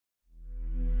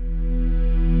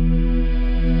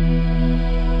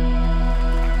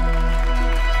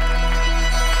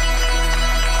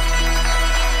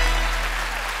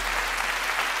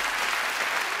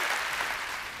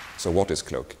So what is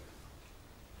Cloak?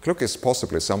 Cloak is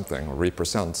possibly something, or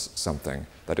represents something,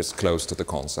 that is close to the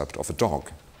concept of a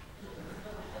dog.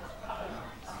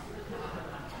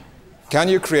 Can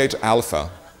you create alpha,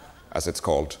 as it's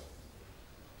called,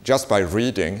 just by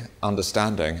reading,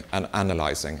 understanding, and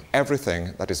analyzing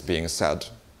everything that is being said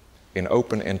in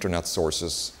open internet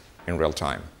sources in real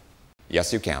time?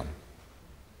 Yes, you can.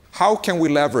 How can we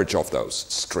leverage off those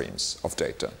streams of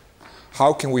data?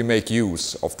 How can we make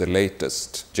use of the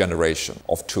latest generation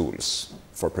of tools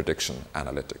for prediction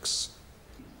analytics?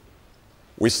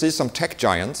 We see some tech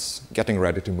giants getting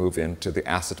ready to move into the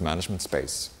asset management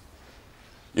space.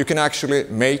 You can actually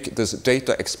make this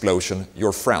data explosion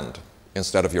your friend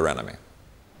instead of your enemy.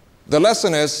 The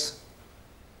lesson is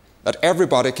that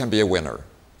everybody can be a winner.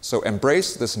 So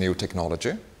embrace this new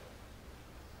technology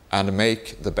and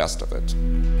make the best of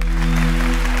it.